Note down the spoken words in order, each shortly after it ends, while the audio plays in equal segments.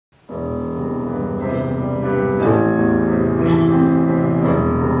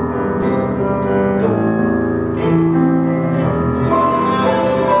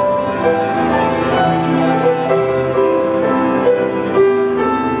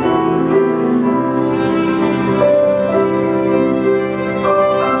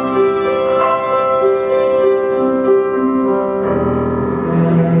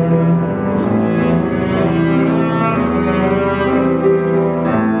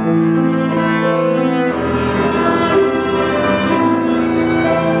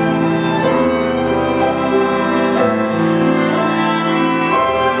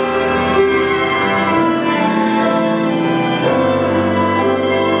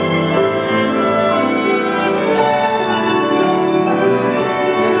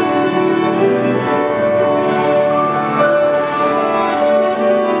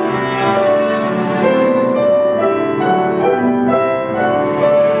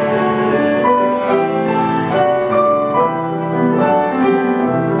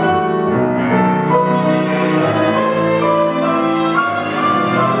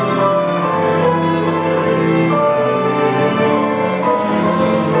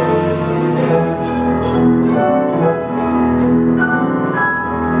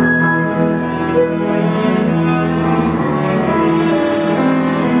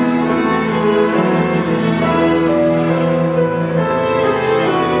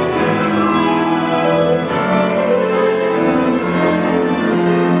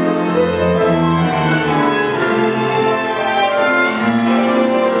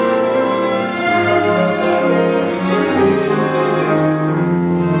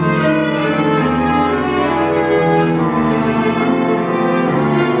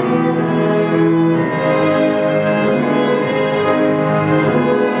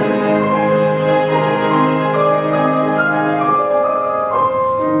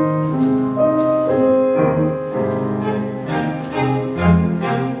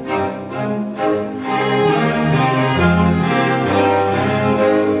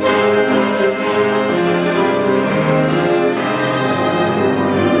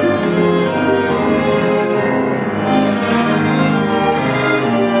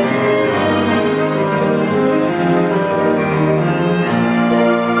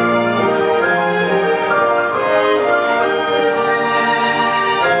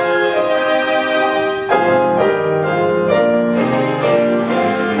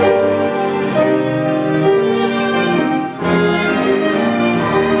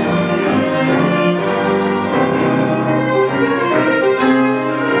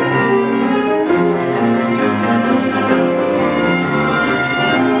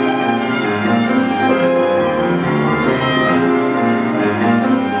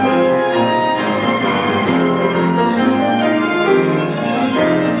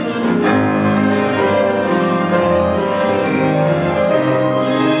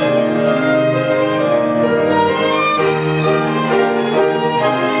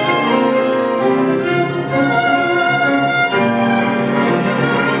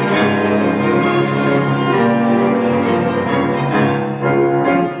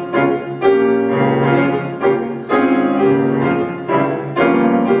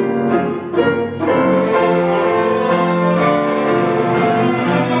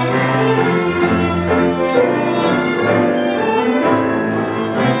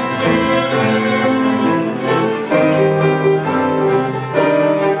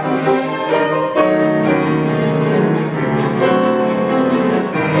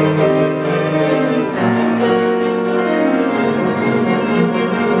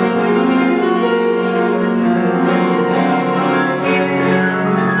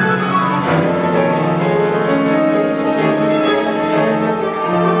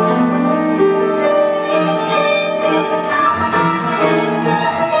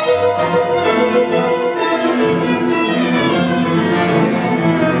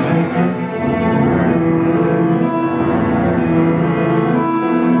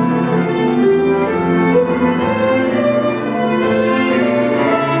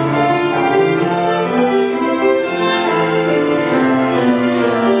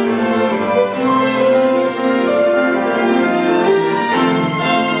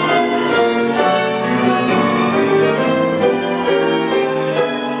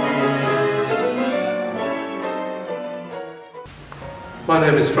My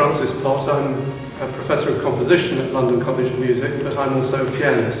name is Francis Pott. I'm a professor of composition at London College of Music, but I'm also a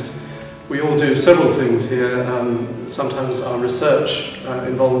pianist. We all do several things here. Sometimes our research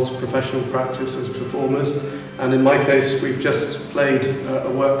involves professional practice as performers, and in my case we've just played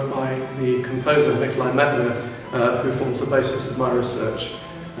a work by the composer Nikolai Medtner, who forms the basis of my research,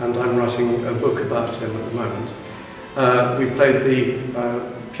 and I'm writing a book about him at the moment. We've played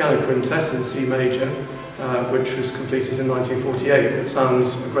the piano quintet in C major, which was completed in 1948. It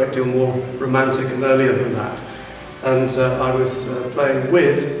sounds a great deal more romantic and earlier than that. And I was playing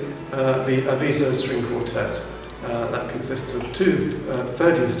with the Avizo string quartet. That consists of two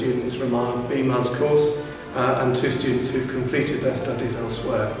third-year students from our B-Maz course and two students who've completed their studies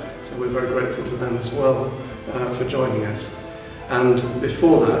elsewhere. So we're very grateful to them as well for joining us. And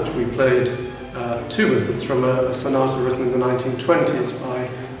before that, we played two movements from a sonata written in the 1920s by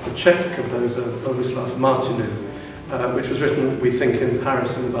the Czech composer Bohuslav Martinu, which was written, we think, in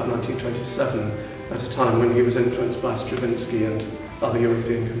Paris in about 1927, at a time when he was influenced by Stravinsky and other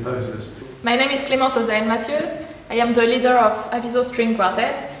European composers. My name is Clémence Hazael-Massieux. I am the leader of Avizo String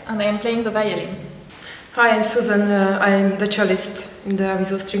Quartet, and I am playing the violin. Hi, I'm Susan. I am the cellist in the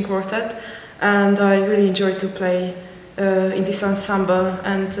Avizo String Quartet, and I really enjoy to play in this ensemble,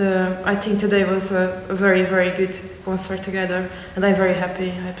 and I think today was a very, very good concert together, and I'm very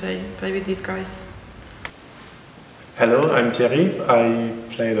happy I play with these guys. Hello, I'm Pierre-Yves. I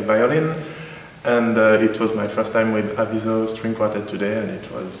play the violin, and it was my first time with Avizo String Quartet today, and it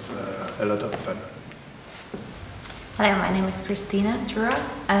was a lot of fun. Hello, my name is Krisztina Gyura.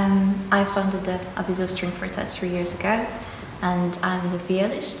 I founded the Avizo String Quartet 3 years ago, and I'm the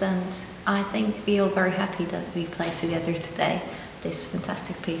violist, and I think we are very happy that we play together today this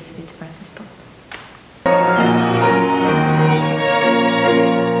fantastic piece with Francis Pott.